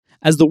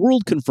As the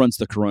world confronts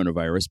the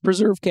coronavirus,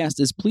 PreserveCast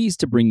is pleased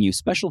to bring you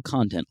special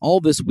content all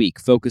this week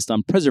focused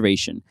on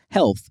preservation,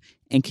 health,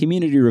 and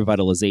community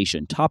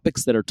revitalization,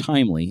 topics that are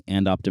timely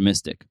and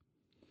optimistic.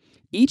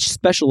 Each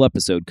special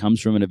episode comes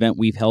from an event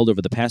we've held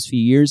over the past few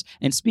years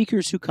and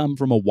speakers who come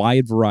from a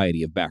wide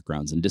variety of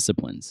backgrounds and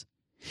disciplines.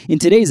 In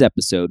today's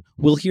episode,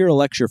 we'll hear a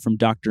lecture from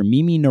Dr.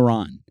 Mimi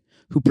Naran,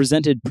 who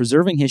presented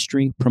Preserving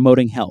History,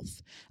 Promoting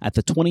Health at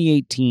the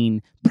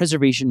 2018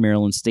 Preservation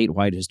Maryland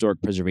Statewide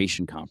Historic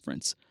Preservation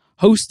Conference,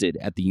 hosted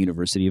at the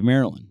University of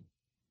Maryland.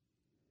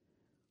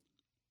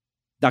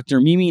 Dr.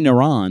 Mimi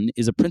Naran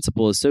is a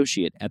principal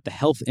associate at the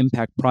Health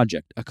Impact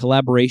Project, a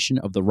collaboration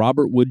of the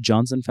Robert Wood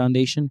Johnson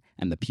Foundation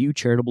and the Pew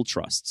Charitable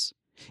Trusts.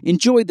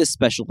 Enjoy this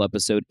special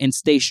episode and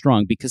stay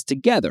strong, because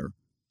together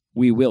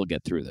we will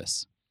get through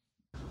this.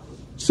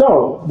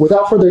 So,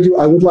 without further ado,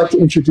 I would like to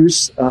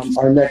introduce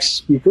our next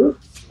speaker,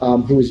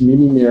 who is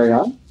Mimi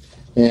Naran,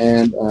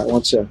 and I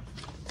want to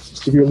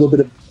give you a little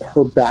bit of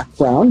her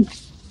background.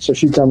 So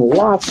she's done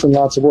lots and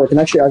lots of work. And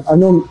actually, I've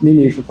known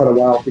Mimi for quite a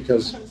while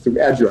because through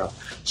EDRA,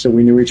 so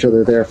we knew each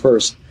other there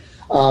first.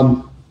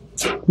 But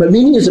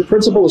Mimi is a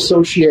principal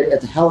associate at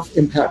the Health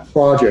Impact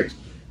Project,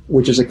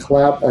 which is a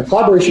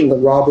collaboration with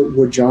the Robert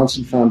Wood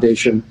Johnson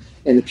Foundation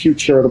and the Pew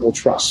Charitable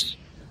Trust.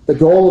 The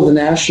goal of the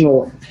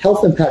National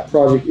Health Impact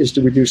Project is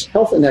to reduce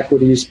health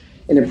inequities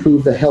and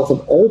improve the health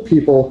of all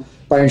people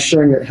by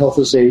ensuring that health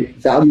is a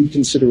valued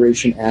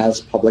consideration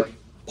as public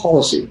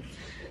policy.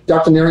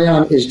 Dr.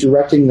 Naran is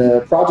directing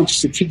the project's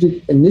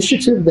strategic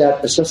initiative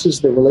that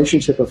assesses the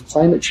relationship of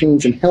climate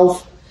change and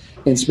health,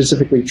 and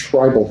specifically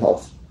tribal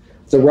health.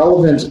 The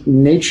relevant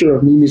nature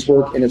of Mimi's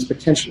work and its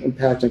potential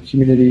impact on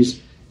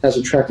communities has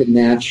attracted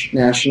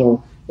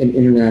national and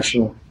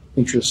international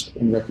interest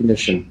and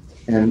recognition.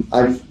 And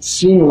I've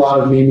seen a lot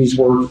of Mimi's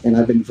work, and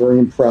I've been very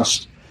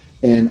impressed.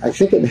 And I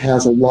think it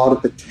has a lot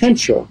of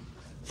potential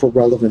for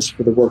relevance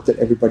for the work that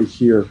everybody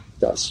here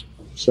does.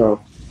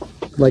 So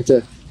I'd like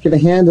to give a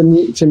hand to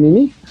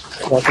Mimi.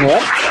 Welcome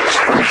up.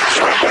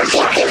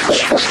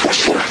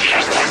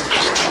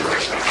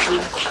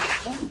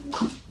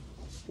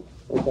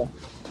 Okay.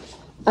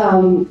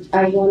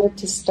 I wanted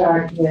to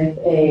start with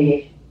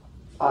a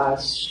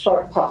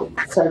short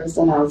public service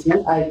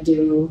announcement. I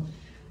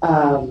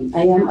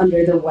am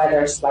under the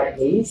weather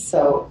slightly,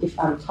 so if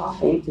I'm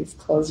coughing, please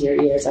close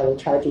your ears. I will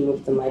try to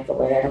move the mic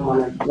away. I don't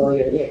want to blow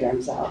your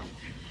eardrums out.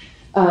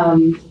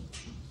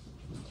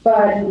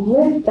 But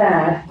with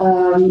that,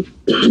 I'm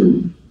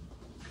going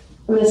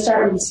to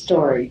start with a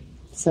story.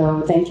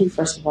 So thank you,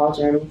 first of all,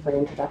 Jeremy, for the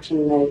introduction,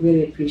 and I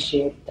really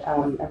appreciate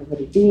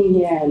everybody being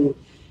here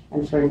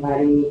and for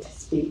inviting me to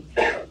speak.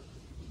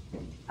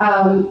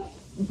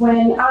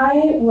 When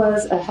I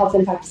was a health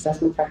impact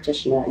assessment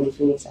practitioner in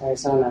Phoenix,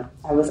 Arizona,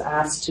 I was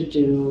asked to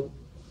do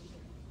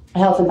a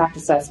health impact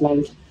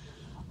assessment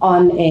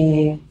on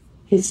a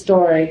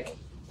historic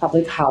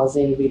public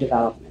housing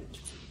redevelopment.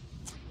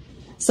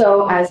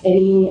 So as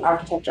any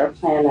architect or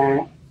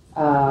planner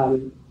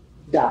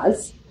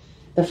does,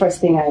 the first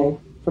thing I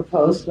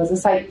proposed was a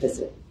site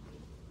visit.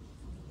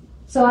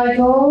 So I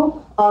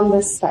go on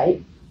this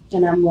site,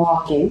 and I'm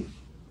walking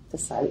the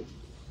site,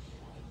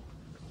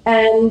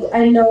 and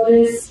I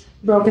notice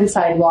broken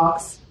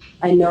sidewalks.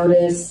 I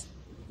notice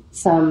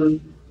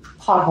some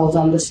potholes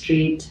on the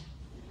street.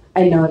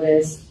 I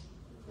notice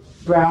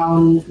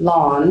brown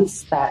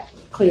lawns that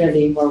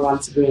clearly were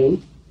once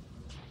green.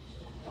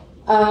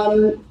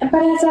 But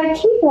as I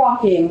keep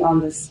walking on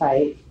this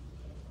site,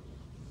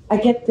 I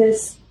get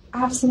this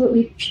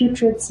absolutely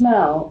putrid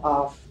smell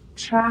of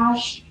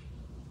trash.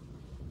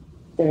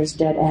 There's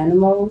dead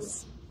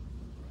animals,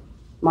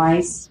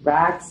 mice,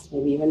 rats,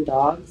 maybe even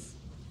dogs.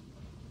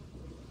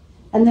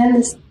 And then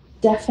this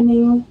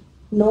deafening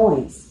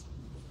noise,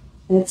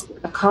 and it's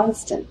a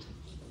constant.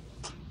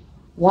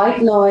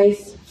 White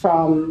noise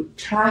from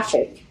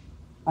traffic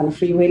on a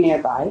freeway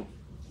nearby.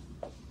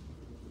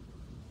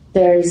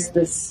 There's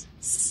this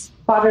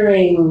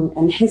sputtering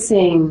and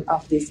hissing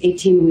of these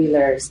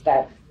 18-wheelers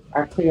that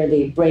are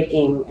clearly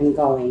braking and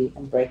going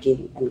and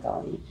braking and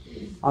going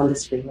on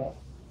this freeway.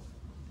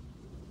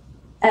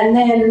 And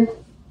then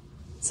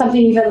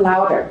something even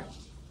louder.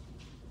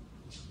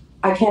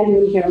 I can't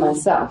even hear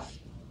myself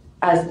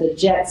as the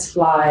jets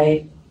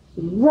fly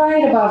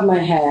right above my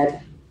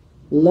head,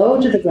 low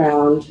to the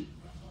ground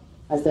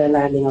as they're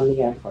landing on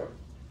the airport,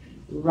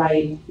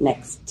 right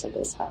next to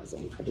this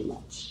housing, pretty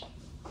much.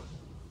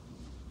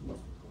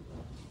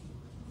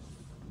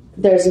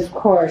 There's, of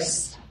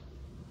course,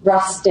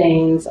 rust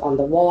stains on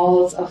the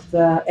walls of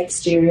the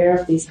exterior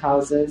of these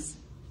houses.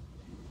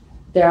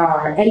 There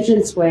are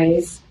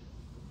entranceways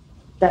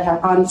that have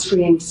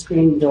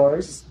unscreened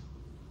doors.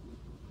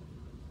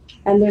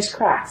 And there's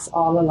cracks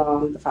all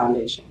along the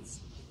foundations.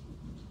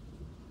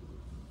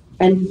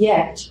 And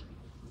yet,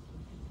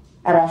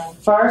 at our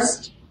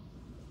first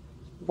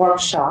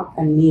workshop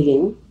and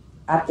meeting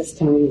at this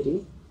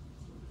community,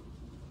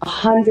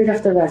 100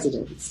 of the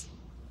residents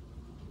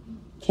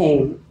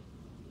came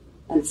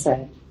and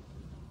said,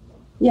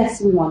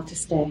 yes, we want to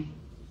stay.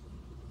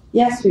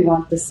 Yes, we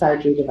want this site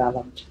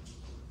redeveloped.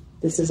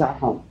 This is our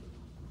home.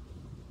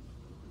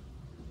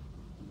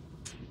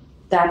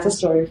 That's a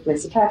story of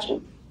place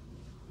attachment.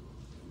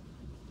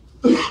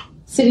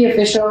 City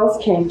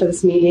officials came to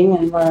this meeting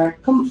and were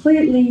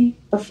completely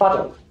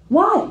befuddled.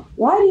 Why?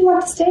 Why do you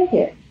want to stay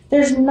here?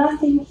 There's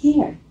nothing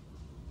here.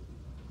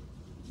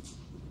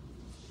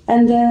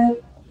 And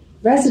the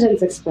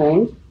residents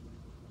explained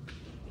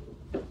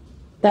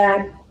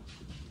that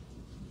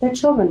their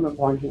children were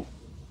born here.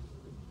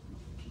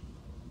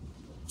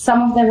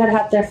 Some of them had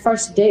had their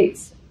first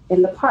dates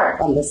in the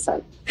park on this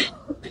site.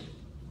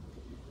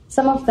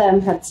 Some of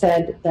them had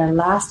said their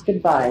last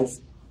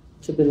goodbyes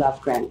to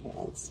beloved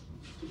grandparents.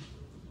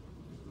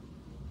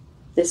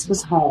 This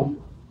was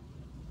home,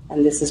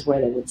 and this is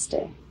where they would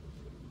stay.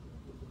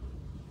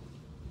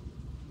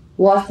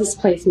 Was this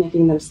place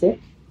making them sick?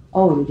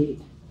 Oh,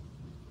 indeed.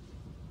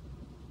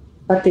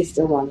 But they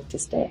still wanted to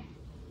stay.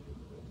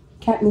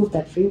 Can't move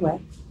that freeway,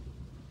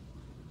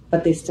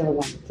 but they still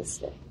wanted to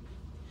stay.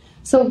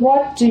 So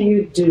what do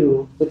you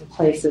do with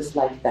places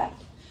like that?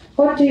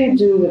 What do you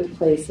do with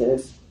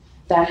places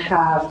that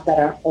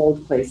are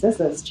old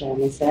places, as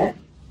Jeremy said,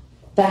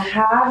 that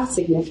have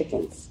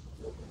significance,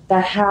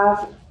 that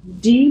have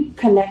deep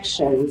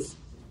connections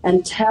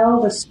and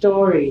tell the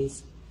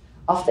stories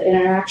of the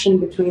interaction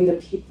between the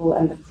people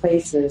and the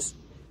places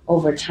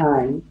over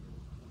time,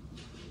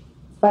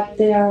 but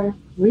they are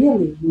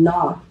really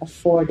not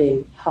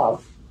affording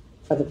health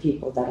for the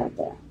people that are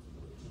there.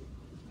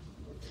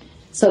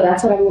 So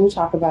that's what I'm going to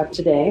talk about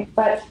today,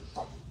 but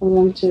I'm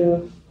going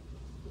to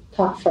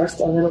talk first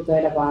a little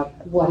bit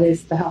about what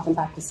is the health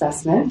impact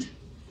assessment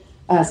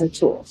as a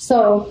tool.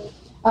 So,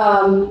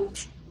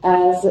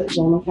 as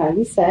Jeremy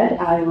Kennedy said,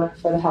 I work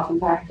for the Health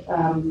Impact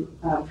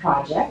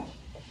Project,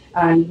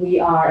 and we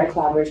are a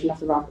collaboration of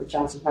the Robert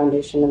Johnson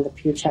Foundation and the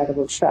Pew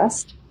Charitable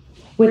Trust,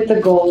 with the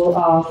goal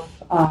of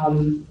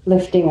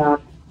lifting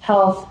up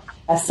health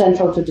as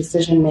central to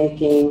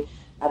decision-making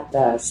at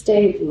the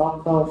state,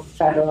 local,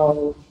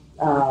 federal,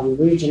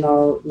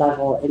 regional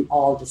level in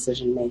all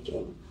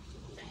decision-making.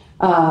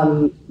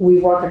 We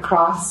work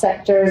across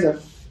sectors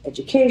of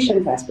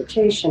education,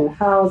 transportation,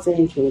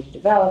 housing, community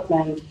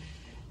development,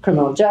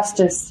 criminal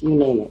justice, you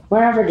name it,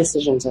 wherever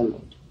decisions are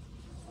made.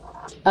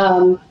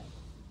 My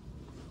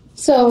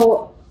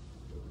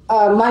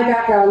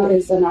background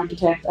is an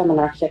architect. I'm an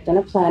architect and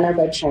a planner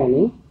by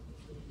training.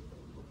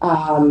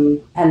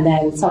 And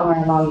then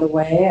somewhere along the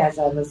way, as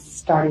I was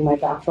starting my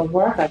doctoral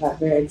work, I got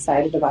very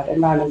excited about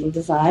environmental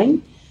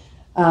design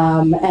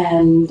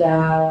and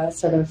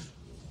sort of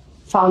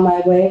found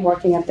my way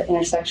working at the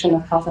intersection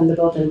of health and the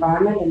built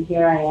environment, and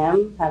here I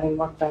am, having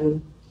worked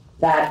on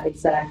that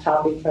exact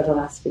topic for the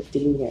last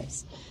 15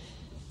 years.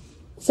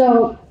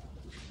 So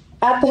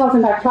at the Health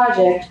Impact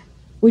Project,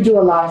 we do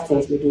a lot of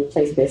things. We do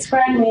place-based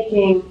grant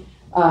making,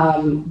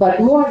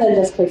 but more than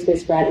just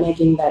place-based grant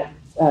making that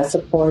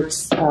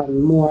supports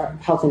more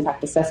health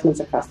impact assessments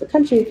across the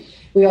country,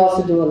 we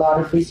also do a lot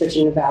of research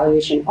and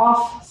evaluation of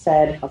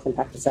said health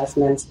impact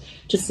assessments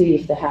to see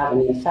if they have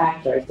any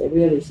effect or if they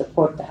really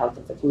support the health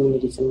of the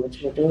communities in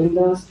which we're doing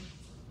those.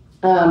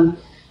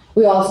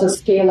 We also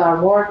scale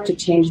our work to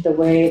change the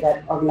way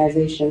that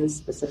organizations,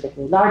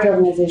 specifically large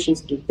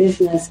organizations, do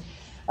business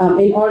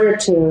in order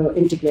to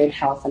integrate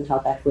health and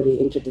health equity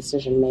into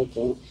decision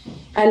making.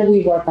 And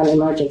we work on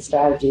emerging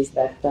strategies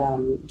that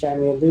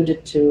Jeremy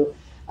alluded to,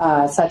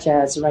 such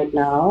as right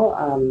now,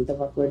 the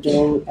work we're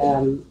doing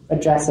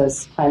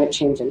addresses climate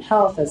change and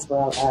health as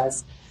well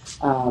as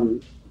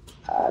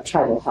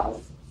tribal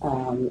health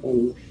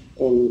in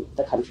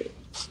the country.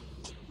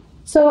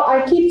 So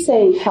I keep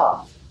saying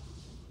health.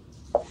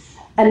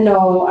 And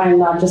no, I'm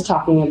not just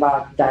talking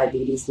about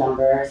diabetes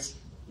numbers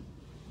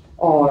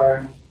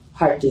or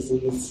heart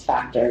disease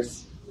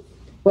factors.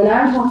 When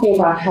I'm talking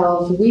about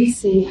health, we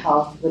see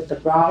health with the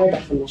broader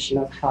definition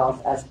of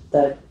health as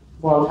the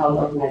World Health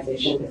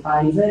Organization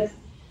defines it.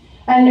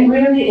 And it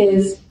really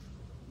is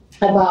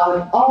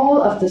about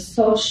all of the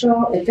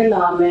social,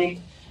 economic,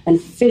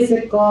 and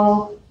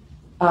physical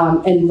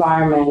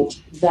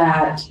environment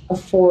that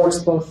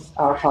affords both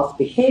our health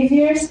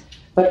behaviors,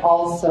 but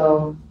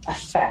also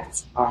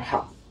affects our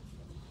health.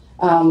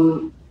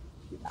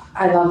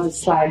 I love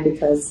this slide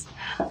because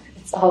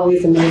it's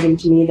always amazing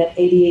to me that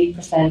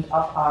 88%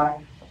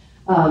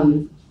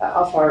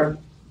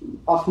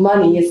 of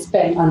money is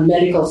spent on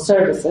medical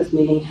services,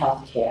 meaning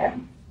healthcare,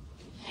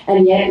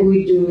 and yet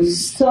we do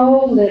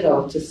so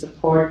little to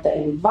support the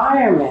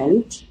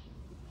environment,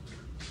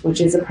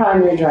 which is a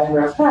primary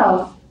driver of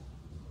health,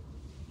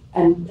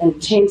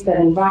 and change that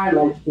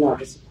environment in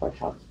order to support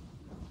health.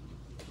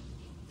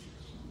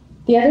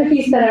 The other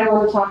piece that I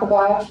want to talk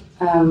about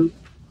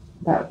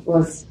that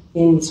was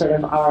in sort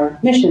of our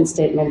mission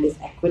statement is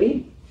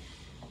equity.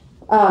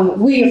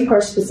 We, of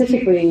course,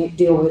 specifically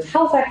deal with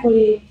health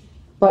equity,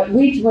 but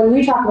when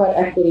we talk about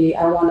equity,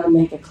 I want to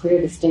make a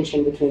clear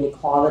distinction between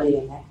equality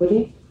and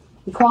equity.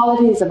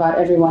 Equality is about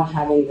everyone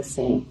having the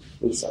same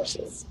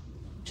resources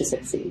to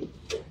succeed.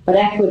 But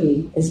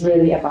equity is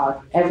really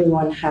about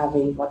everyone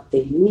having what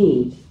they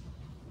need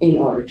in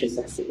order to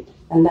succeed.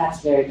 And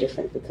that's very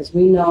different because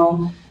we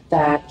know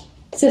that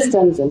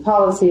systems and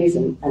policies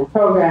and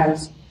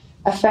programs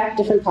affect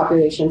different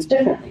populations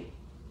differently.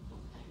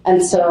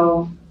 And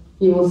so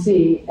you will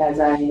see as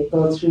I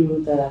go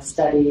through the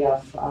study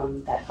of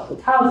that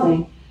public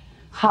housing,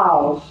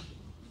 how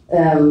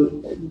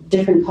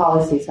different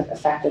policies have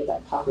affected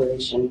that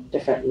population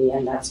differently,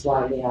 and that's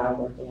why they are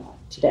where they are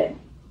today.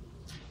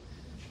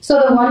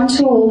 So the one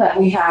tool that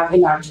we have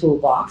in our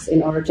toolbox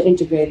in order to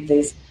integrate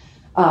this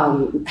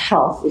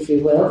health, if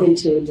you will,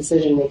 into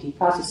decision-making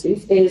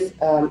processes is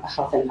a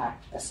health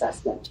impact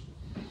assessment.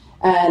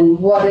 And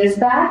what is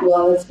that?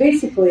 Well, it's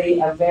basically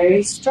a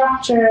very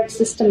structured,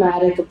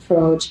 systematic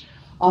approach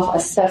of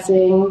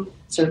assessing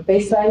sort of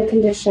baseline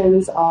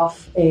conditions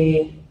of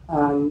a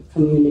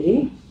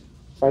community,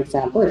 for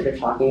example, if you're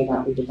talking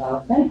about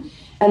redevelopment,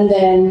 and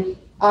then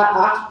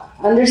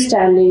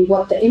understanding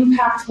what the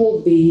impact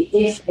will be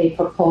if a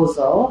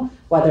proposal,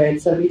 whether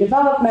it's a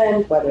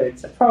redevelopment, whether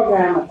it's a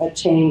program, a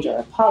change, or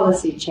a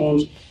policy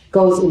change,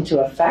 goes into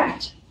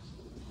effect.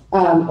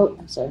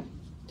 I'm sorry,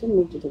 didn't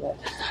mean to do that.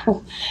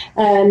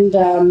 And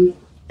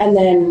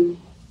then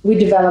we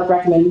develop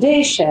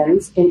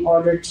recommendations in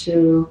order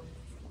to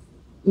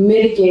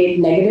mitigate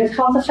negative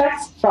health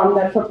effects from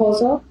that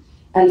proposal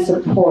and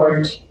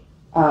support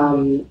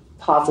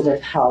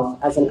positive health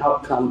as an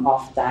outcome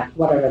of that,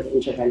 whatever the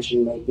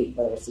intervention may be,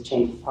 whether it's a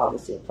change in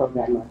policy, a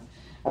program, or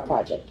a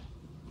project.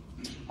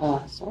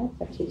 Sorry,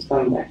 that keeps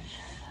going there.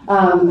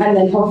 And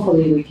then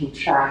hopefully we can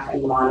track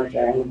and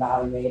monitor and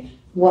evaluate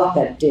what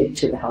that did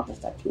to the health of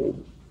that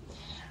community.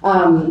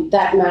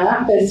 That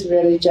map is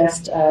really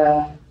just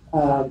a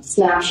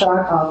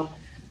snapshot of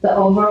the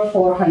over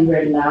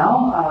 400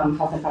 now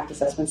health impact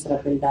assessments that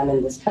have been done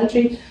in this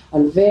country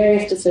on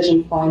various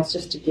decision points,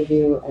 just to give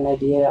you an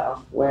idea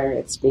of where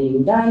it's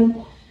being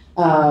done.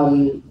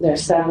 There are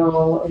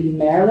several in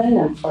Maryland.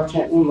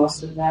 Unfortunately,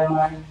 most of them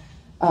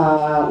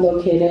are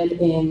located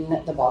in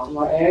the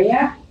Baltimore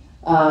area,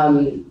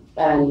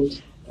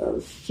 and a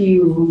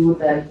few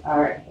that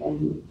are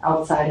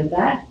outside of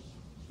that.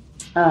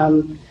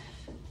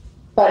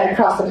 But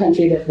across the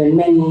country, there have been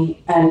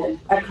many, and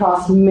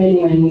across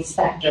many, many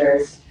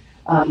sectors.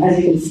 As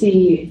you can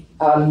see,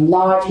 a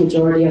large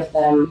majority of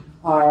them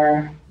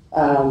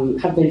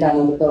have been done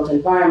in the built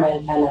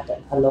environment and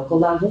at a local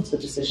level, so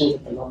decisions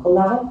at the local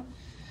level.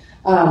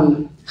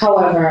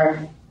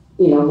 However,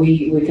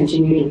 we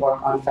continue to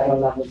work on federal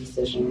level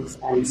decisions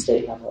and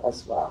state level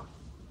as well.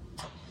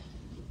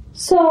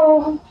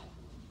 So,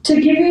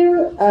 to give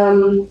you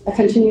a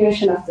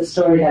continuation of the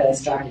story that I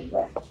started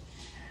with,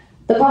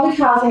 the public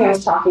housing I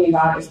was talking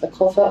about is the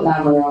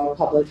Coalfield-Lamoureux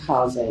public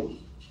housing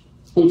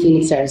in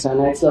Phoenix,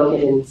 Arizona. It's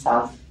located in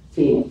South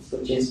Phoenix,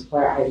 which is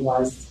where I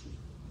was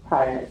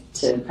prior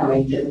to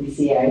coming to the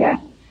DC area.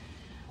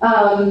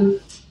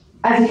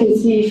 As you can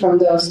see from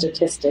those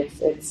statistics,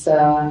 it's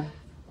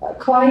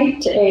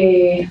quite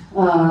a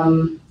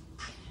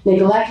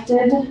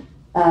neglected,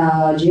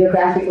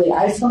 geographically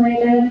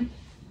isolated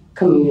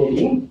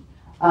community.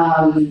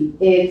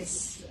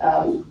 It's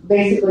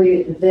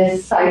basically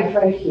this site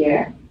right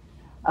here,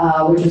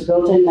 which was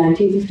built in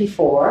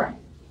 1954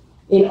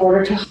 in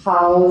order to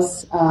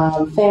house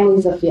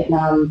families of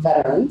Vietnam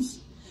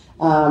veterans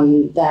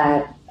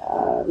that,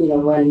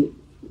 when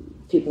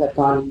people had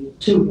gone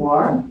to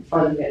war,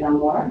 for the Vietnam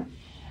War.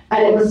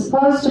 And it was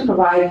supposed to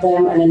provide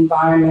them an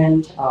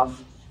environment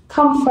of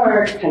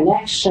comfort,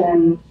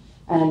 connection,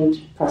 and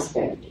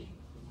prosperity.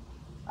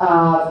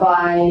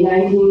 By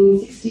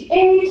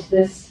 1968,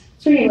 this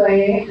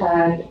freeway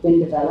had been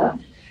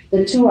developed.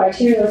 The two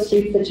arterial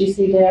streets that you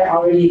see there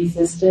already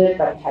existed,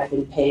 but had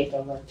been paved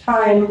over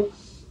time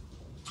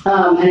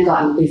and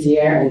gotten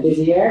busier and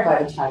busier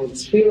by the time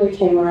this freeway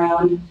came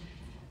around.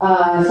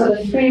 So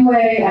the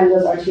freeway and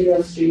those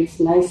arterial streets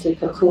nicely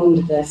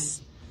cocooned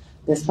this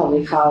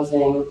public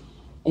housing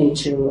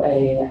into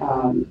a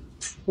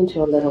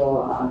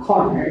little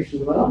corner, if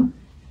you will.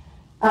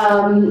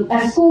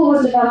 A school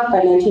was developed by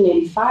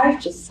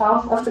 1985 just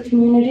south of the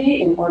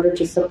community in order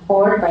to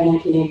support. By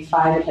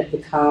 1985, it had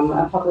become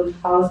a public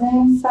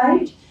housing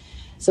site,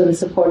 so to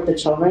support the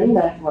children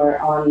that were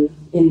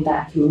in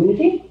that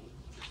community.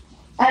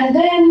 And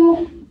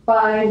then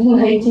by the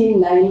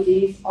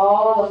 1990s,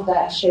 all of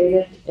that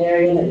shaded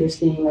area that you're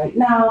seeing right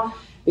now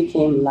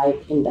became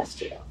light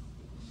industrial.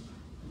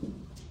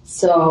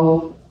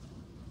 So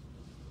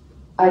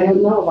I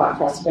don't know about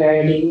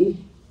prosperity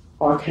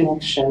or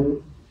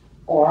connection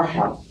or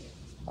health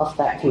of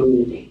that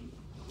community.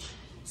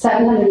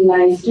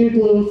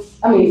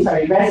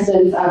 709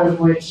 residents, out of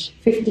which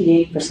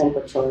 58%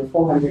 were children,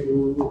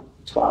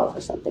 412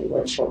 or something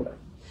were children.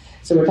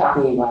 So we're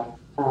talking about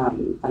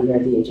under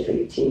the age of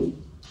 18.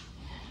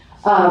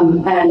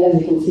 And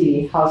as you can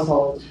see,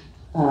 household,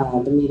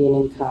 the median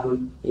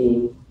income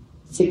being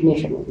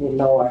significantly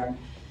lower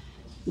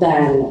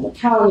than the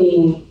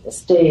county, the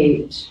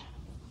state,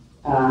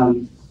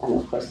 and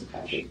of course the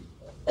country.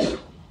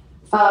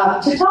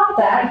 To top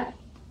that,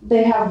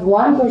 they have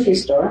one grocery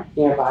store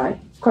nearby.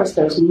 Of course,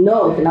 there was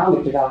no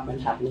economic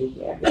development happening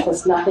here because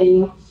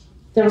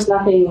there was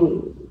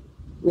nothing,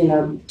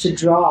 to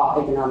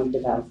draw economic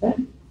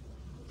development.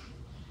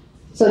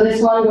 So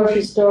this one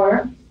grocery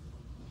store,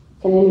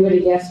 can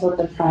anybody guess what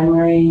the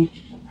primary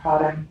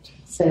product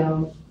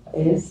sale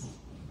is?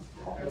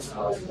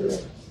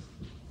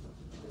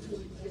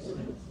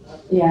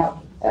 Yeah,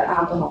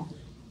 alcohol.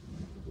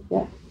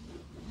 Yeah.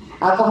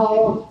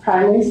 Alcohol,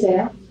 primary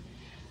sale.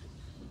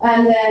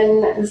 And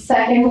then the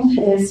second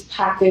is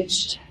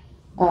packaged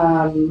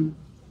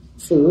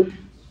food,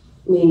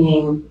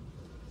 meaning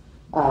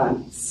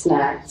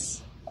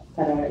snacks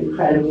that are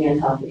incredibly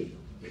unhealthy.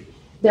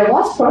 There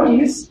was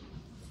produce,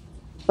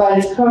 but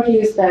it's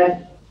produce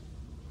that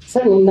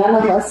certainly none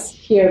of us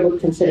here would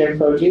consider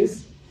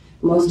produce.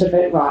 Most of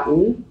it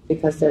rotten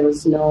because there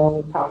was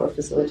no proper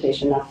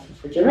facilitation of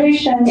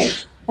refrigeration,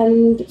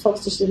 and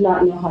folks just did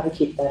not know how to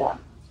keep that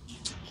up.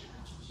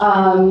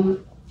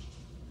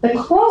 The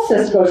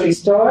closest grocery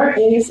store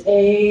is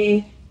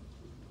a...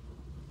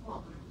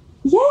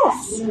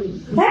 Yes!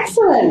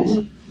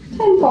 Excellent!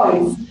 10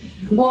 points.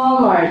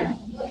 Walmart,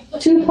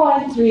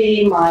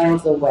 2.3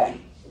 miles away.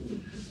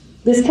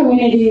 This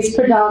community is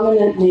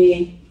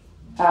predominantly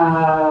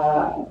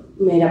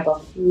made up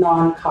of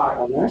non-car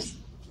owners,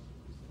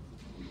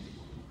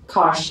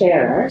 car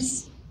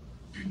sharers.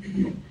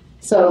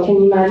 So can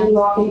you imagine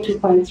walking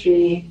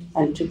 2.3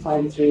 and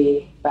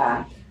 2.3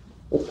 back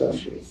with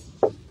groceries?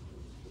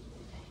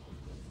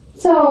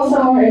 So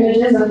some more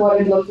images of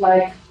what it looked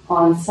like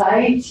on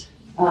site.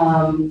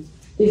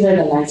 These are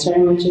the nicer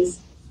images.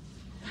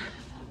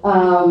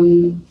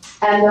 And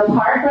the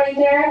park right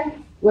there,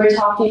 we're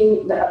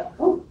talking, the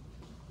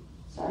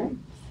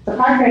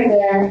park right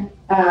there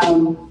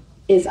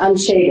is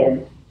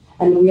unshaded,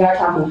 and we are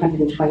talking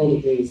 120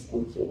 degrees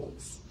in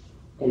Phoenix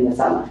in the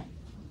summer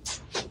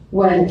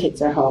when the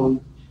kids are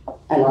home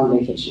and on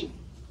vacation.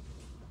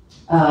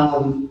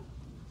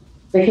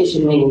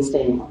 Vacation meaning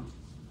staying home.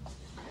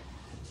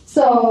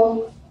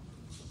 So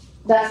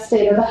that's the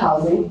state of the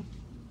housing.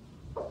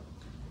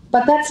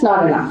 But that's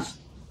not enough,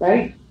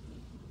 right?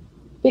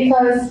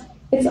 Because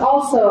it's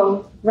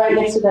also right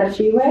next to that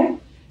freeway,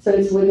 so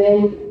it's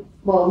within,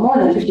 well, more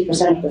than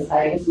 50% of the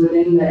site is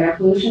within the air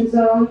pollution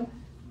zone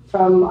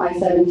from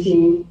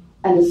I-17,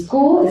 and the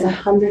school is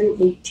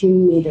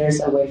 118 meters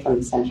away from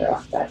the center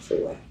of that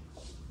freeway,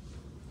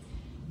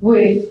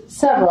 with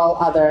several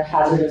other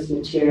hazardous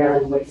material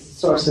and waste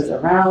sources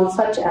around,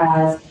 such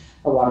as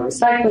a water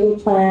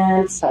recycling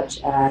plant,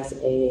 such as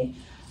a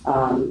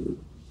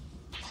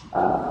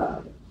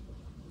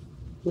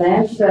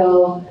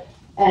landfill,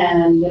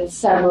 and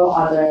several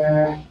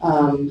other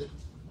large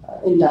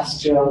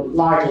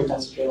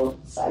industrial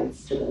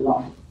sites to the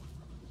north.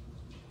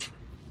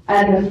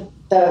 And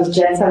those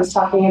jets I was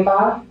talking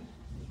about,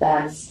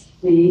 that's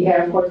the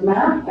airport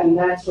map, and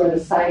that's where the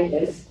site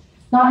is.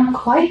 Not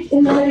quite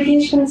in the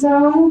mitigation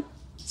zone,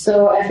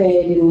 so FAA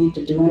didn't need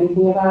to do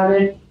anything about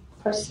it,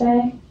 per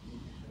se.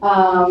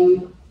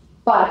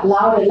 But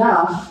loud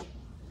enough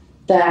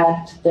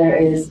that there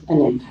is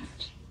an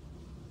impact.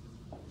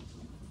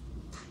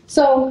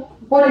 So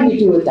what do we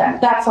do with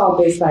that? That's all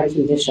baseline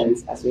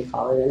conditions, as we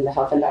call it in the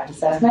health impact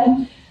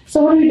assessment.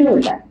 So what do we do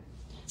with that?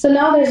 So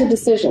now there's a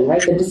decision,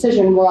 right? The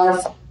decision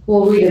was,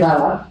 we'll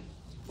redevelop,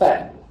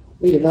 but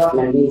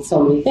redevelopment means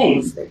so many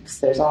things.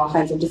 There's all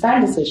kinds of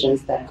design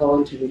decisions that go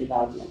into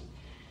redevelopment.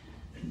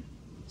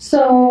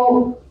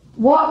 So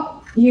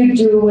what you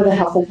do with a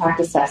health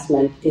impact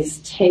assessment is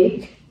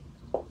take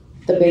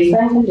the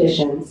baseline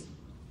conditions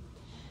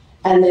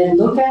and then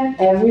look at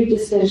every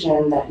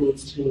decision that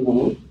needs to be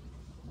made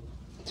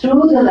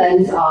through the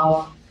lens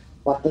of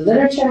what the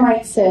literature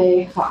might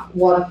say,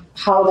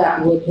 how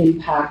that would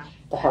impact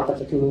the health of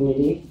the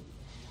community.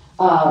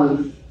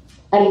 And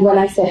when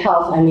I say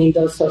health, I mean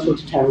those social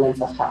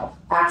determinants of health.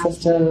 Access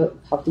to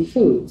healthy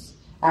foods,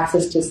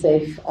 access to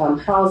safe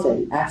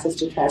housing, access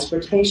to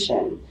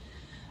transportation,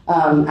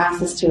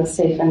 access to a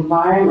safe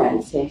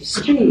environment, safe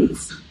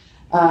streets,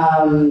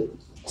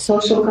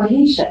 social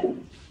cohesion.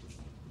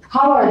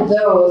 How are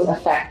those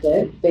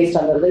affected based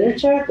on the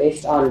literature,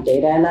 based on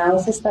data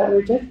analysis that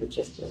we did, which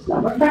is just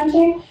number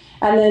crunching,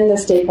 and then the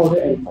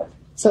stakeholder input.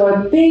 So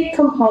a big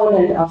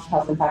component of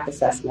health impact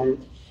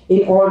assessment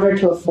in order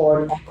to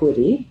afford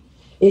equity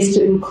is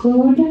to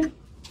include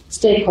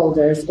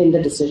stakeholders in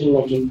the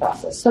decision-making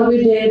process. So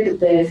we did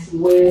this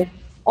with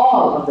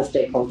all of the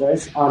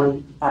stakeholders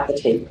at the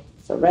table.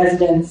 So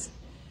residents,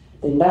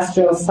 the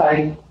industrial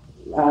site,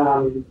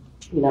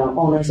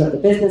 owners of the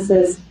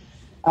businesses,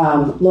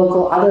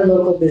 other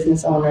local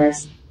business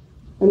owners,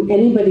 and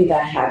anybody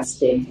that had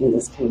stake in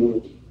this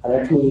community,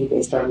 other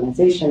community-based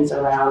organizations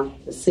around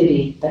the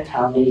city, the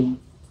county.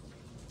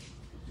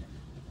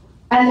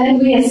 And then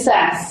we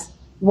assess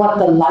what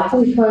the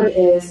likelihood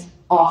is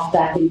of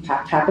that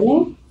impact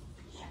happening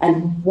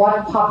and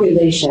what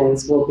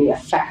populations will be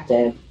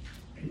affected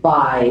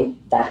by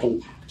that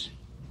impact.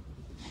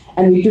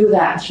 And we do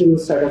that through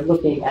sort of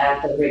looking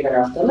at the rigor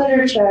of the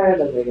literature,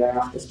 the rigor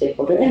of the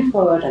stakeholder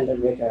input, and the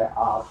rigor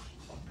of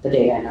the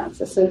data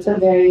analysis. So it's a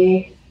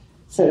very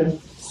sort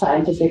of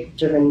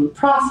scientific-driven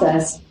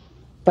process,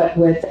 but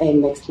with a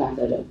mixed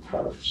method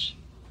approach.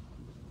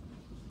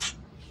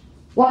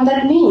 What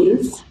that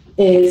means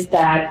is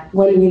that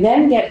when we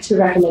then get to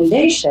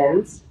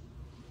recommendations,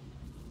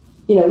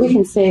 we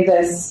can say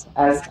this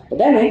as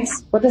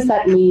academics, what does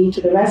that mean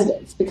to the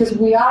residents? Because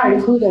we are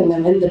including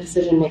them in the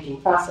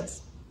decision-making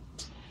process.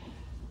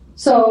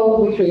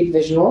 So we create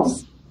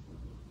visuals,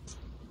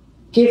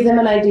 give them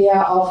an idea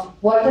of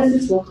what does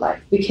this look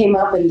like. We came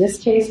up in this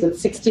case with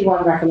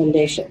 61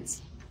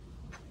 recommendations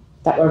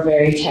that were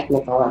very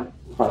technical at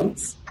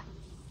points.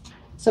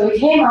 So we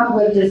came up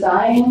with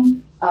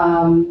design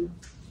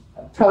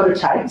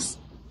prototypes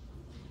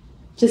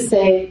to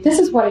say, this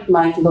is what it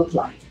might look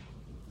like.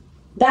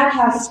 That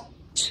has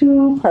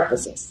two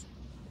purposes.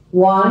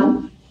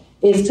 One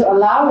is to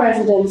allow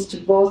residents to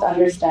both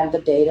understand the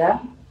data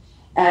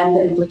and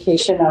the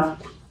implication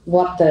of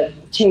what the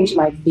change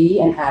might be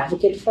and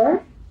advocate for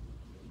it.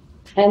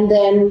 And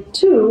then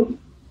two,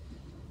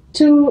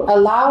 to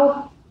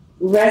allow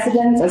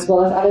residents as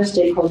well as other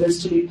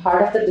stakeholders to be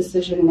part of the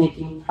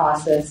decision-making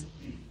process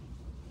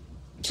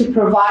to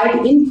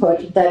provide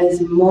input that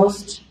is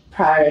most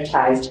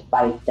prioritized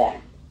by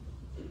them.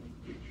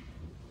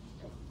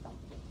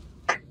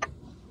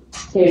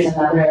 Here's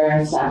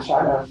another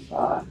snapshot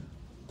of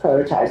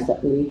prototypes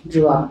that we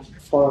drew up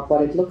for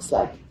what it looks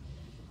like.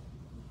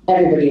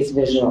 Everybody is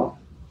visual.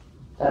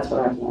 That's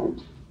what I've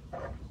learned.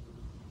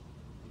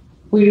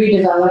 We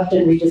redeveloped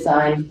and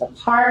redesigned the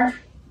park.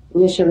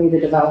 Initially, the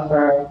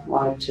developer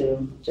wanted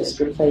to just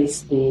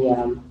replace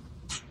the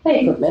play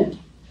equipment,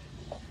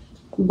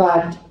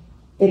 but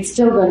it's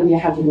still going to be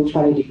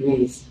 120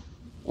 degrees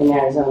in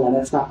Arizona.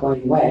 That's not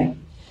going away.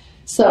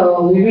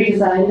 So we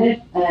redesigned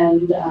it,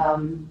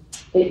 and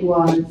it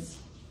was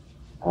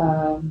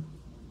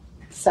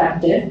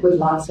accepted with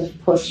lots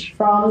of push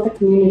from the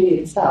community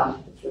itself,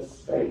 which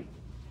was great.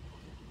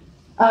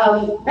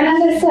 And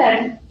as I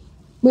said,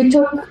 we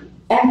took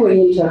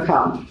equity into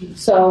account.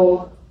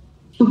 So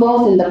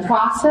both in the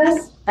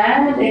process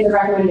and in the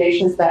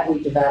recommendations that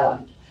we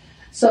developed.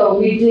 So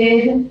we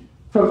did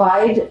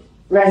provide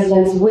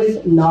residents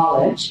with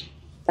knowledge.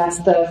 That's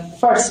the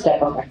first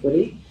step of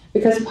equity,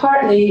 because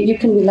partly you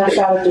can be left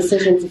out of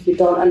decisions if you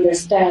don't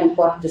understand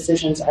what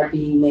decisions are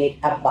being made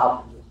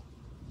about you.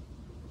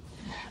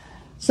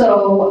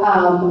 So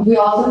we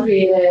also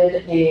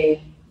created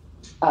a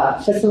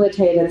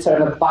facilitated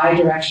sort of a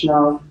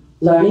bi-directional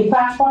learning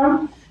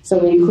platform. So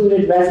we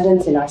included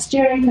residents in our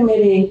steering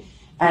committee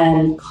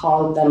and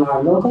called them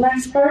our local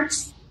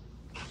experts.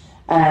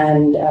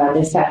 And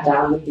they sat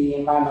down with the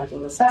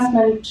environmental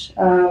assessment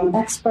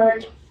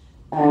expert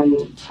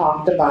and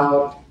talked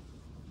about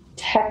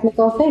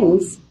technical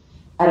things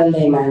at a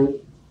layman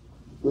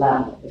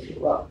level, if you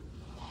will.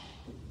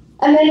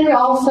 And then we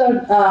also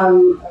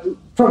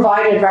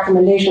provided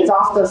recommendations.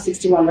 Off those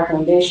 61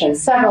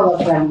 recommendations, several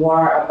of them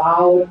were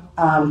about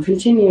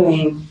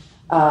continuing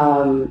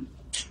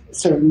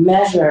sort of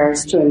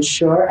measures to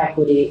ensure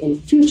equity in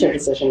future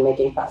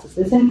decision-making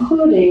processes,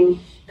 including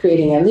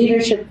creating a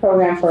leadership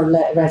program for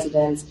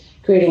residents,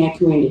 creating a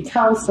community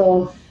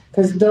council,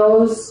 because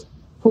those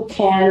who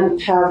can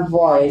have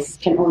voice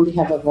can only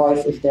have a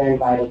voice if they're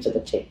invited to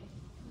the table.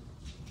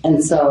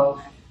 And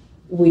so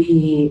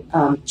we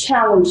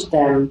challenged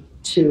them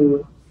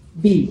to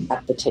be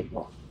at the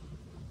table.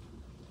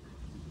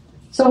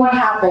 So what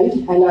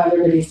happened? I know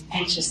everybody's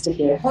anxious to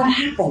hear. What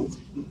happened?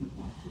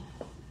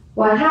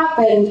 What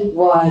happened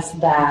was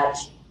that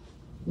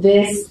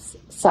this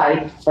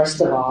site, first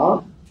of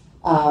all,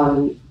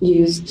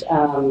 used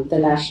the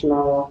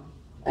National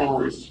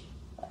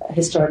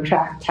Historic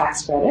Tract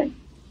Tax Credit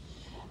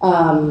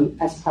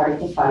as part of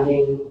the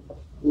funding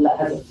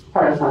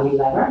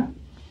lever,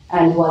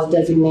 and was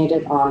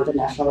designated on the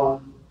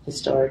National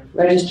Historic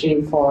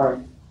Registry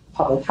for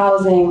public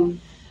housing.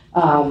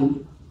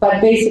 But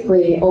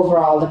basically,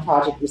 overall, the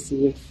project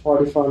received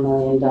 $44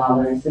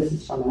 million. This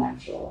is from an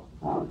actual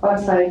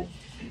website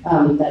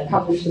that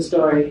published the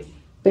story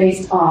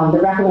based on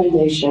the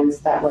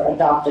recommendations that were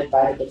adopted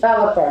by the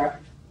developer.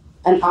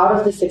 And out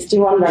of the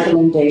 61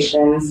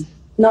 recommendations,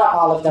 not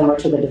all of them were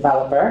to the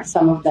developer.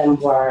 Some of them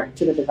were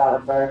to the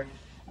developer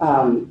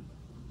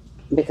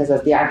because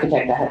as the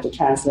architect, I had to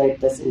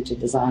translate this into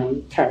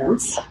design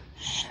terms.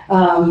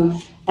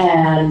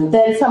 And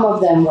then some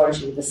of them were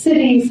to the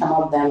city, some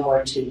of them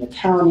were to the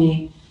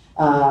county.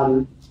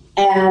 And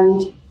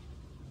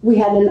we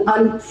had an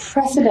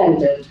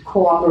unprecedented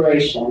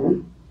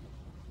cooperation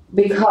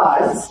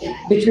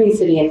between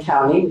city and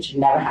county, which had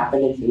never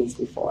happened in Phoenix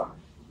before.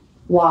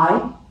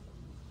 Why?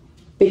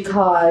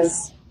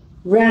 Because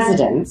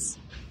residents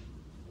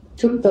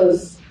took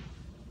those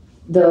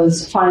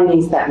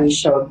findings that we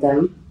showed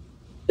them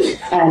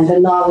and the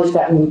knowledge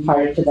that we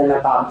imparted to them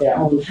about their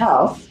own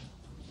health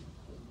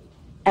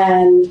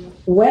and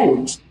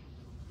went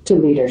to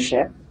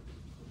leadership,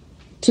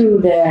 to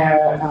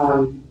their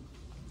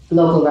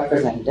local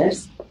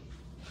representatives,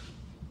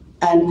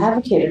 and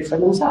advocated for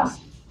themselves.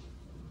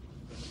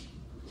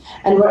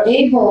 And were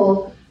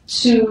able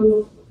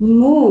to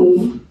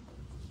move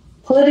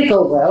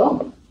political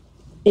will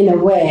in a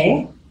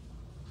way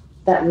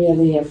that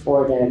really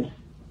afforded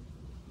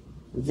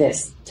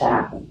this to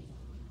happen.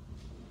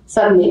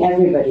 Suddenly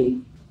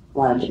everybody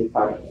wanted to be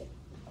part of it.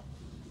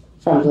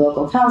 From the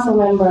local council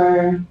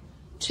member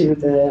to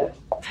the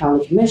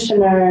county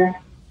commissioner,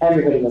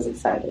 everybody was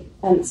excited.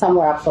 And some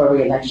were up for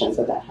re-election,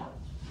 so that helped.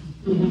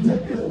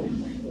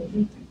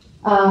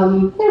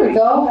 There we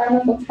go, our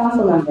local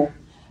council member.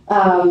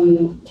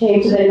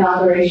 Came to the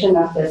inauguration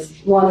of this,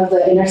 one of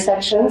the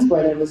intersections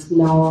where there was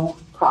no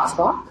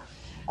crosswalk.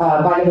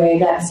 By the way,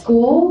 that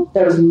school,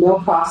 there was no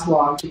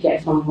crosswalk to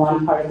get from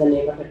one part of the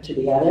neighborhood to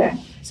the other.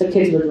 So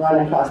kids would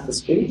run across the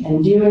street.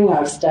 And during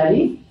our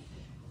study,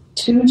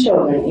 2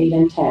 children, 8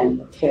 and 10,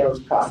 were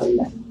killed crossing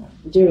that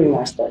during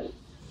our study.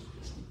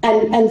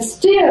 And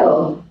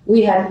still,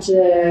 we had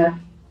to,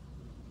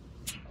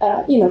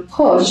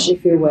 push,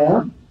 if you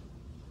will,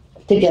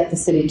 to get the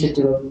city to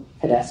do a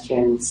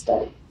pedestrian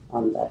study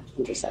on that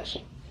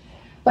intersection.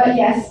 But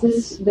yes,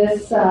 this is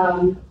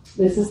the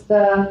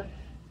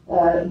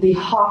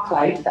hawk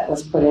light that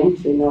was put in.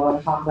 If you know what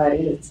a hawk light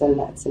is,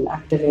 it's an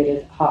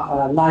activated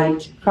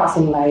light,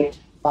 crossing light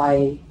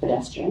by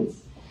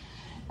pedestrians.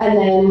 And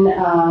then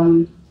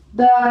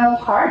the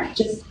park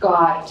just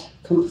got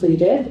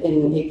completed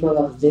in April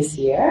of this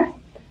year,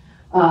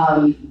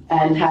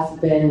 and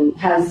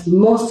has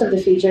most of the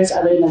features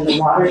other than the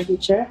water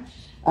feature.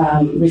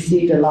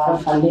 Received a lot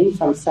of funding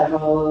from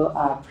several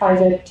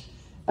private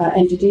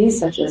entities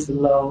such as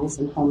Lowe's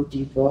and Home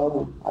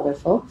Depot and other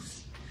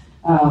folks,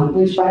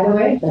 which, by the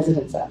way,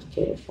 residents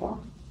advocated for.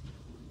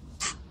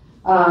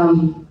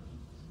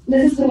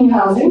 This is the new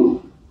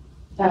housing,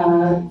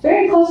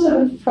 very close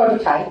to the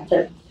prototype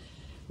that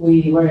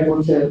we were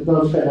able to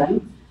build for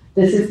them.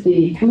 This is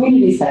the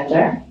community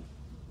center.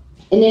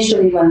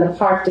 Initially, when the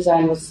park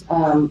design was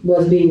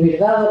being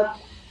redeveloped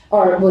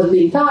or was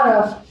being thought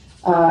of,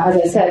 as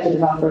I said, the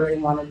developer really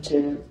wanted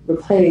to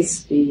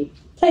replace the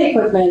play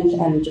equipment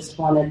and just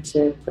wanted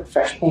to put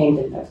fresh paint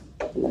in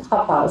the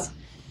clubhouse.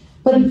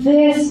 But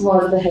this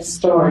was the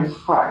historic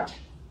heart.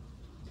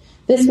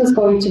 This was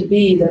going to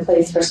be the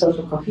place for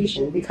social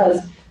cohesion, because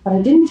what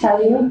I didn't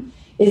tell you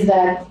is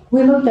that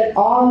we looked at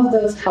all of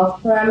those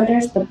health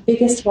parameters. The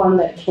biggest one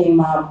that came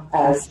up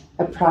as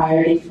a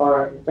priority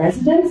for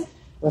residents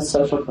was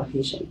social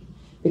cohesion,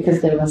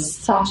 because there was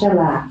such a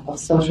lack of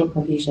social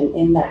cohesion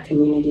in that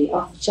community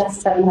of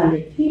just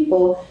 700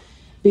 people,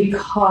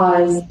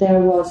 because there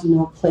was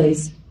no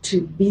place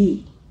to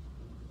be.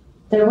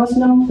 There was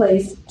no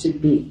place to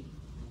be.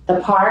 The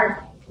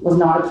park was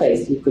not a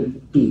place you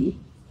could be,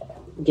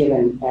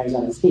 given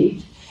Arizona's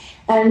heat.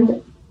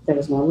 And there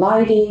was no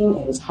lighting,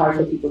 it was hard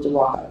for people to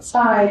walk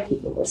outside,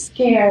 people were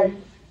scared.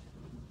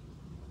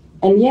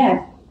 And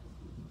yet,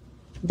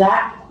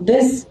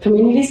 this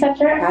community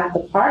center at the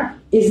park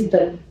is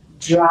the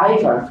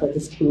driver for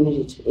this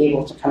community to be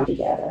able to come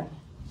together.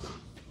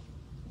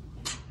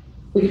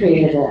 We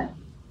created an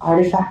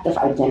artifact of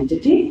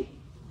identity.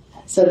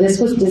 So this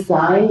was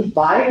designed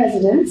by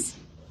residents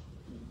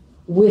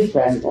with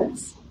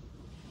residents.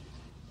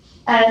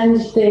 And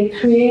they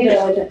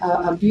created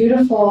a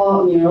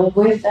beautiful mural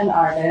with an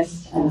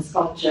artist and a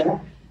sculpture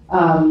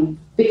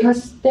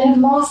because they had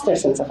lost their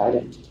sense of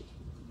identity.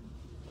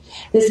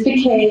 This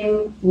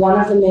became one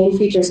of the main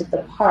features of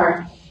the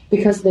park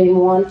because they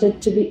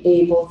wanted to be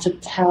able to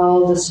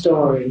tell the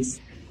stories,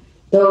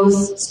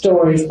 those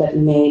stories that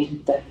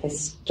made the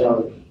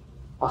history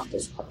of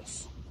this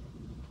place.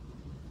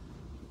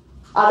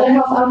 Other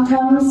health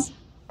outcomes,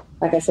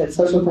 like I said,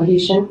 social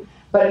cohesion,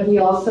 but we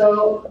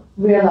also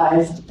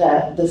realized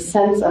that the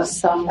sense of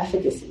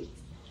self-efficacy.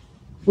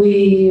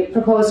 We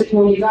proposed a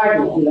community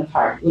garden in the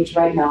park, which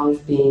right now is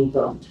being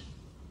built.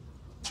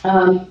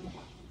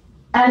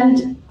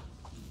 And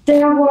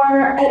there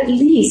were at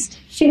least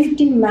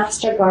 50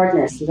 master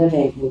gardeners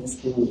living in this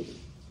community.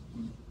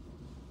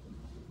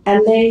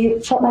 And they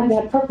felt like they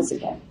had purpose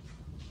again.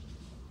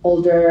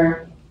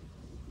 Older,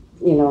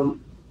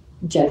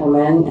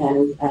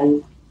 gentlemen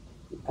and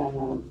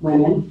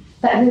women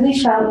that really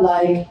felt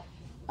like,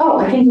 oh,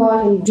 I can go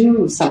out and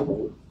do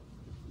something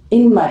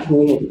in my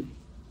community.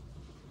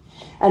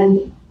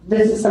 And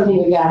this is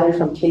something we gathered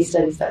from case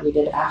studies that we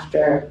did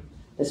after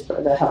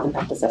the health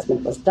impact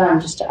assessment was done,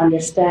 just to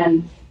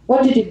understand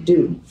what did it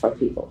do for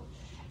people.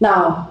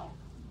 Now,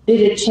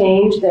 did it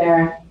change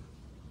their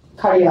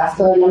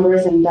cardiovascular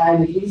numbers and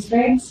diabetes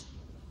rates?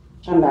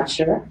 I'm not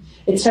sure.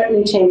 It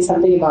certainly changed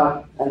something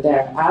about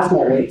their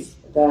asthma rates.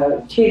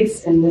 The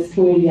kids in this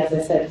community, as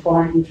I said,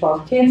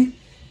 412 kids,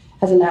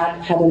 had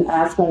an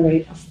asthma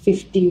rate of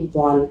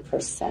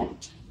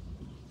 51%,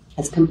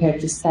 as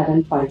compared to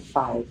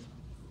 7.5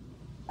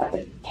 at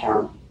the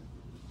county.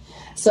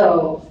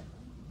 So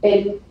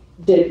it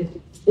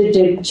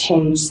did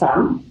change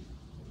some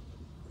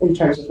in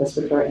terms of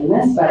respiratory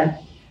illness,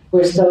 but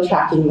we're still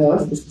tracking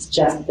those. This has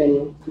just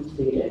been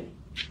completed.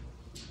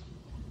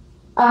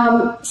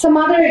 Some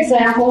other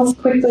examples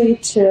quickly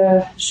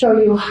to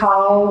show you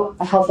how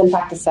a health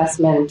impact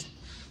assessment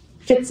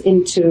fits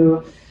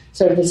into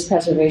sort of this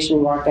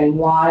preservation work and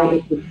why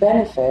it would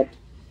benefit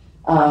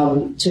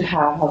to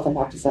have health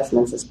impact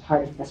assessments as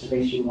part of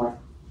preservation work.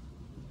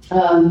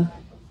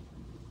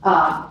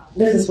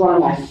 This is one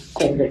of my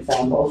favorite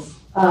examples.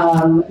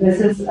 This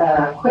is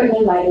a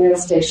Quitman Light Rail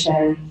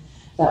Station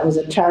that was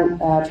a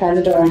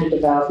transit-oriented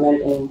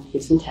development in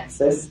Houston,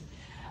 Texas.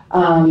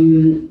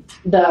 The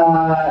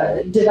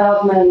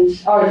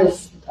development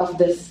of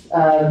this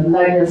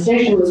light rail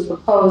station was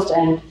proposed,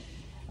 and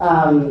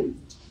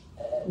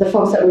the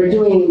folks that were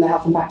doing the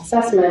health impact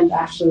assessment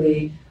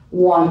actually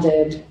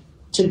wanted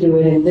to do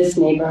it in this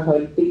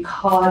neighborhood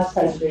because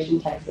Preservation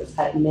Texas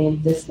had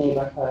named this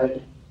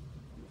neighborhood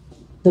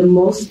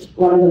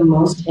one of the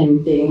most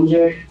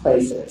endangered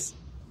places.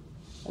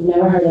 I've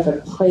never heard of a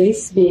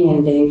place being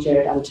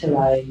endangered until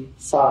I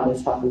saw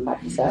this health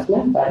impact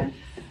assessment, but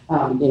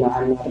I'm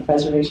not a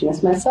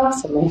preservationist myself,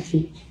 so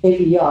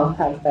maybe y'all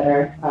have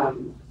better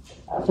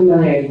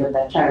familiarity with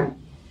that term.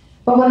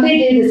 But what they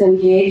did is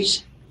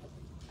engage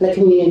the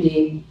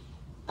community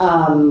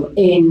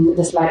in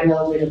this light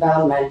rail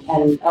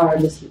redevelopment or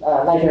this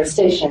light rail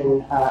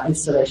station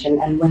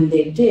installation. And when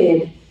they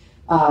did,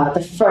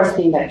 the first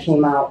thing that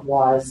came out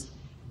was,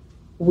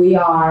 we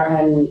are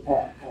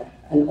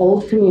an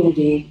old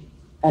community,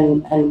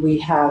 and we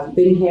have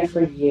been here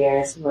for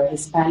years. We're a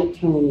Hispanic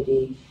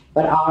community,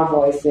 but our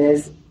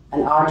voices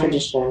and our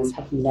traditions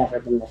have never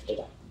been lifted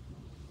up.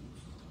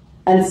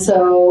 And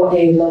so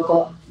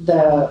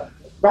the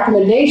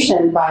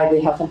recommendation by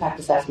the health impact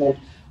assessment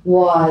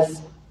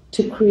was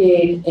to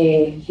create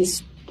a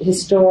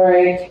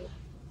historic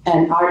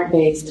and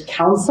art-based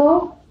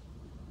council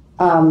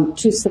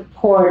to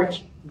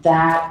support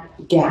that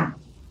gap.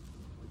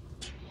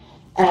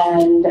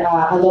 And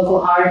a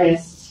local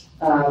artist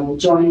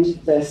joined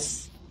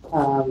this,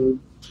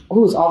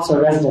 who's also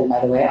a resident,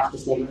 by the way, of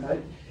this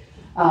neighborhood,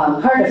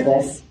 heard of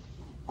this,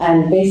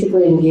 and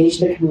basically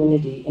engaged the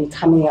community in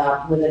coming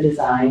up with a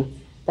design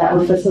that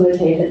would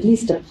facilitate at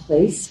least a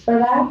place for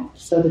that.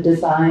 So the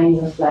design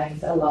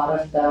reflects a lot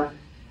of the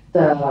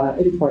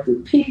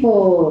important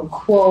people,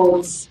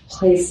 quotes,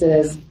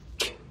 places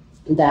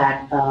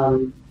that are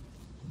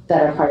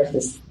part of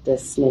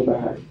this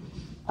neighborhood.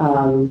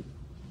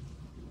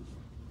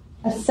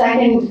 A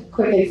second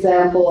quick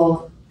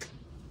example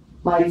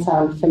might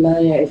sound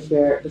familiar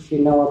if you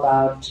know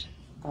about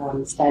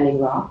Standing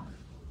Rock.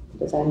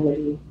 Does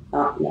anybody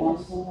not know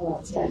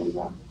about Standing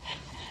Rock?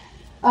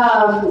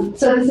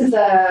 So this is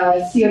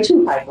a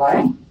CO2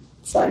 pipeline,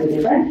 slightly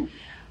different,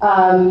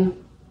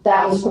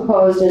 that was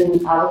proposed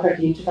in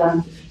Albuquerque in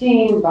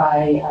 2015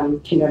 by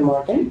Kinder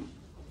Morgan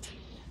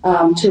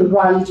to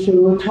run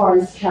through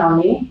Torrance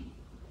County.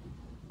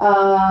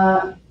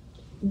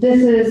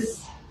 This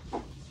is,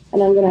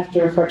 and I'm going to have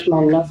to refer to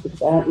my notes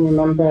because I don't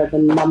remember the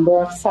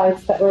number of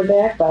sites that were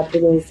there, but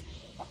it is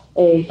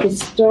a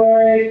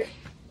historic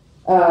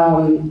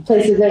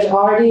places. There's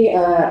already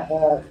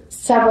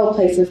several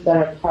places that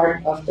are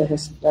part of the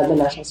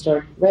National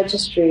Historic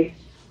Register.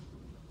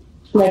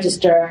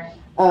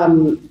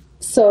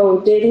 So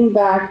dating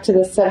back to the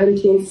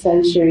 17th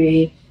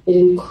century, it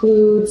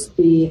includes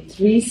the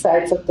 3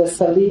 sites of the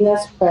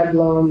Salinas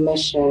Pueblo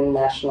Mission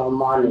National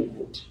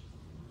Monument.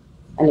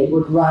 And it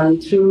would run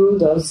through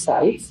those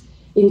sites,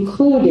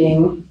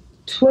 including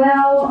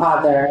 12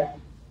 other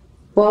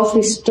both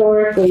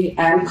historically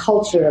and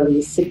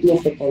culturally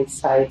significant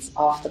sites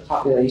of the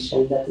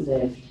population that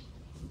lived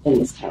in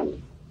this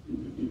county.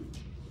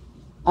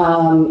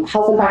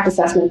 Health impact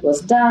assessment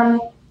was done.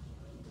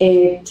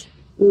 It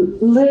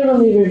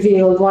literally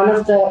revealed one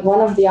of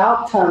the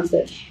outcomes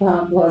that came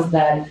out was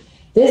that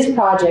this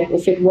project,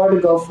 if it were to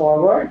go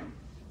forward,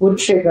 would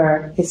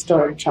trigger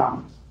historic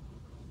trauma.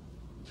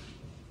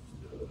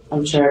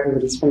 I'm sure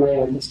everybody's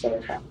familiar with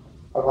historic trauma,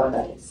 or what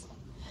that is.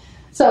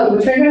 So it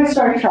would trigger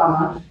historic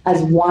trauma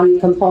as one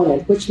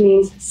component, which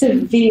means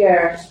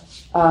severe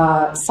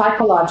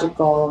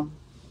psychological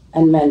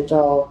and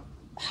mental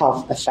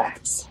health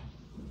effects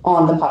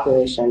on the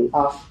population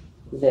of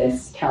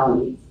this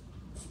county.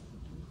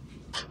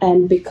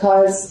 And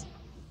because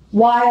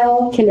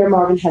while Kinder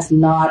Morgan has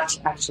not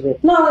actually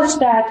acknowledged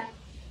that,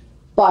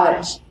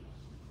 but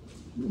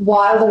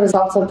while the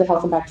results of the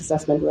health impact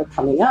assessment were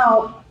coming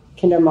out,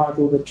 Kinder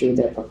Morgan withdrew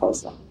their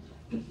proposal.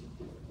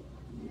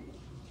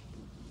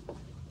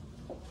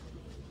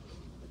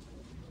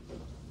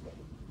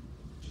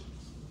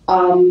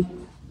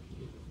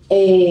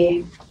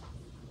 A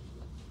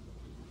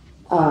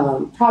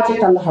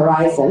project on the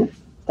horizon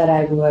that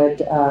I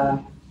would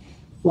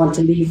want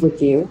to leave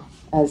with you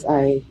as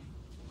I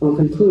am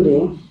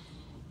concluding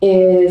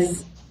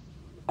is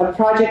a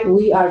project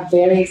we are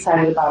very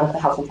excited about at the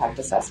Health Impact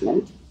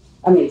Assessment.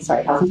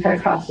 Health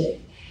Impact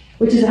Project,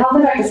 which is a health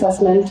impact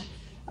assessment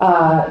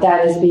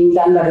that is being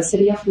done by the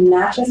city of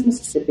Natchez,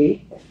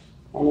 Mississippi. If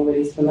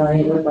anybody's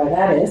familiar with where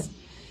that is,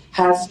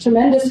 has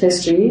tremendous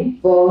history,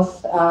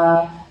 both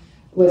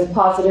with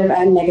positive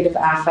and negative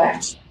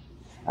affect,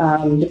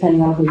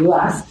 depending on who you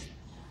ask.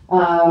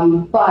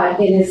 But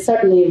it is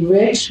certainly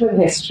rich with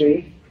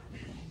history.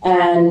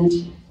 And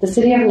the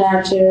city of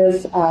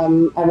Natchez, I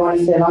want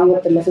to say, along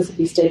with the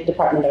Mississippi State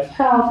Department of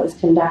Health, is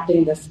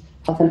conducting this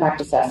health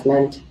impact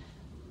assessment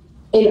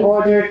in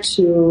order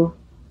to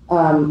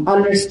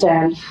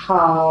understand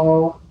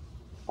how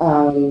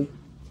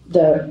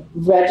the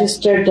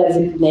registered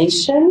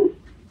designation.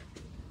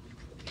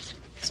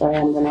 Sorry,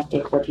 I'm going to have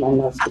to refer to my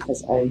notes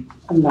because I'm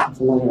not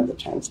familiar with the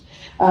terms.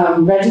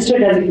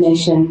 Registered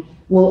designation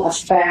will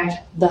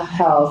affect the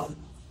health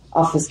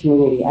of this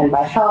community. And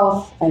by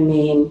health, I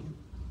mean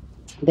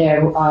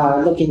they're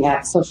looking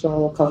at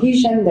social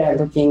cohesion, they're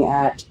looking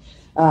at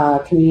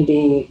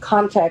community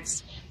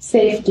context,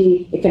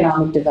 safety,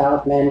 economic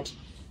development,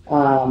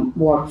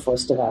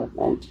 workforce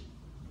development,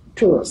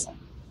 tourism.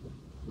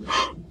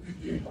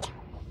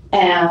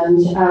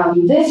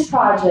 And this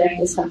project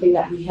is something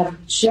that we have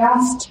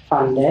just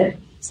funded,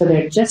 so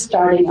they're just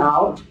starting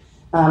out.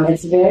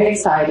 It's very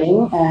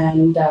exciting,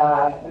 and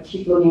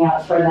keep looking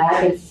out for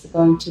that. It's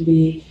going to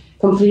be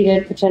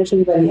completed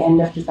potentially by the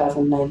end of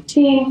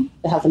 2019.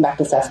 The health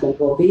impact assessment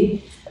will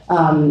be,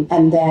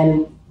 and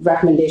then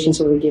recommendations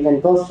will be given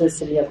both to the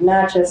city of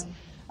Natchez,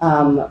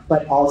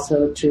 but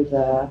also to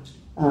the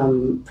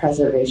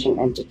preservation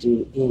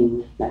entity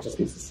in Natchez,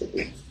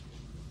 Mississippi.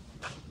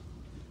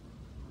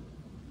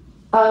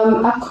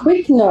 A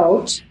quick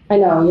note, I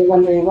know you're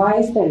wondering why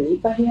is there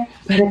NEPA here,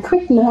 but a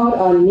quick note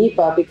on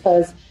NEPA,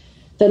 because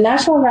the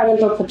National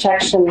Environmental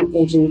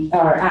Protection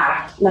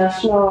Act,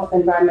 National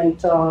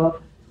Environmental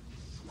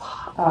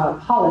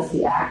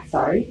Policy Act,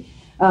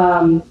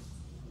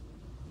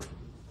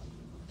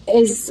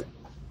 is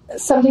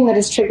something that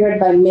is triggered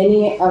by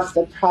many of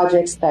the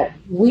projects that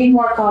we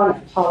work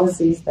on,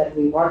 policies that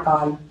we work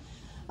on,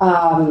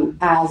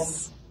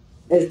 as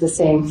is the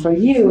same for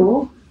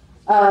you.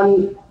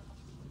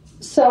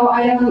 So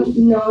I don't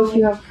know if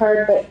you have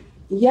heard, but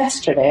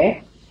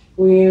yesterday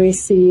we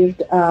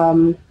received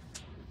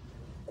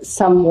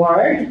some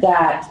word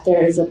that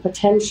there is a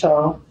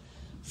potential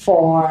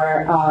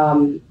for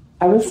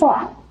a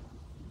reform.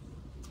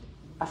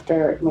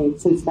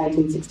 Since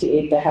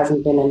 1968, there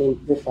hasn't been any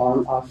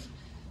reform of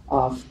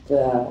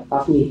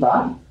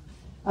NEPA.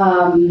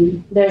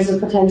 There's a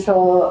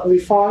potential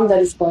reform that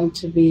is going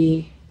to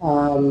be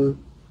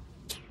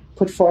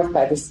put forth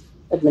by this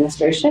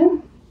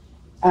administration.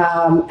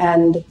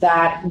 And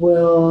that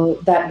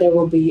there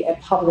will be a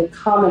public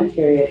comment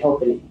period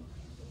opening.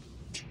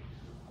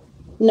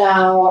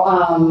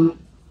 Now,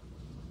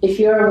 if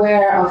you're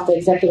aware of the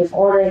executive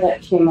order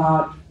that came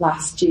out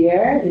last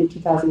year in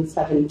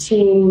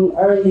 2017,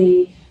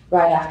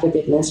 right after the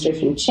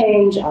administration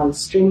change on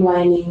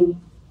streamlining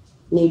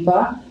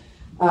NEPA,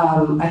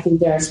 I think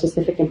there are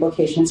specific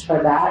implications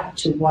for that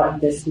to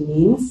what this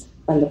means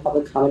when the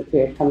public comment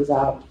period comes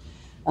out.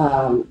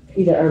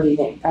 Either early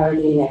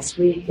next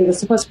week. It was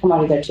supposed to come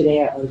out either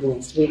today or early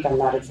next week. I'm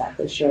not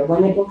exactly sure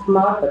when it will come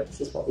out, but this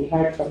is what we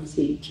heard from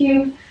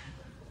CEQ.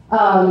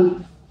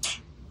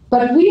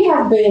 But we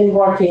have been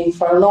working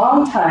for a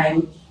long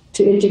time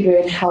to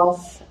integrate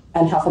health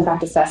and health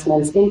impact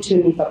assessments into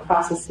NEPA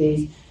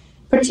processes,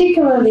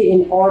 particularly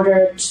in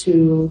order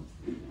to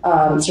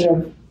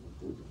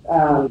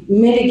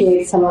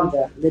mitigate some of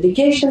the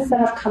litigations that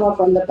have come up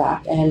on the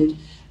back end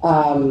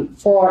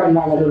for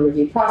environmental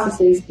review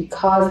processes,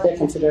 because their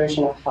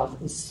consideration of health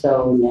is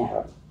so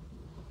narrow.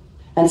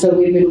 And so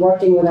we've been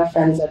working with our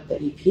friends at the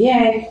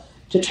EPA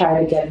to try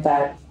to get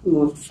that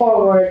moved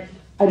forward.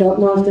 I don't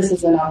know if this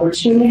is an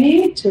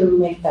opportunity to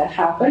make that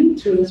happen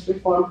through this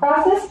reform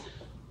process,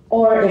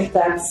 or if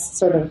that's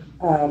sort of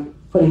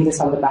putting this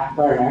on the back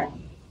burner.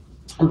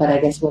 But I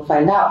guess we'll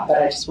find out.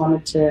 But I just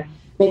wanted to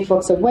make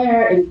folks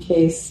aware in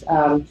case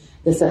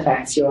this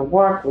affects your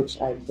work, which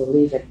I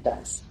believe it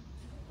does.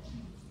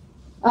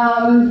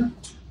 And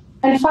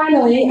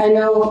finally, I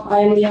know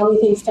I'm the only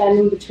thing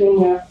standing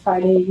between your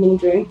Friday evening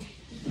drink.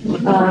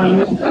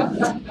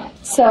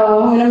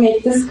 So I'm going to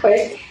make this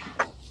quick.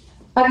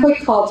 A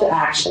quick call to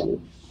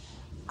action.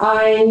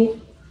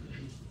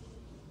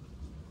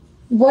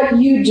 What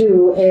you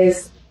do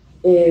is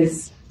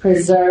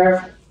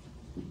preserve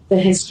the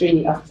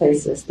history of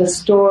places, the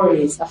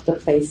stories of the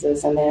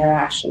places, and the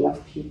interaction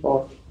of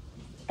people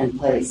and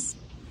place.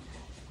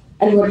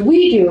 And what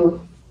we do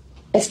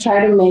is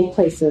try to make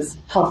places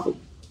healthy.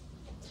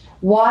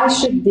 Why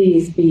should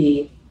these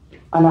be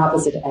on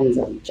opposite ends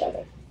of each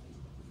other?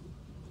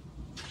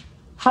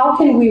 How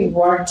can we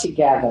work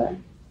together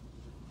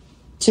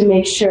to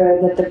make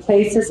sure that the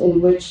places in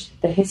which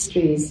the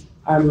histories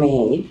are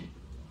made,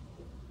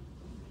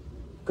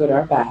 good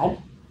or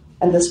bad,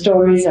 and the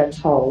stories are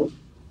told,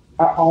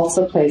 are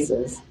also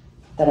places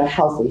that are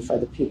healthy for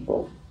the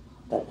people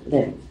that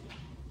live?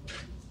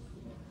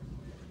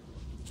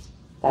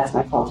 That's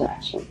my call to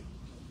action.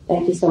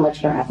 Thank you so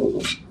much for having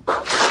me.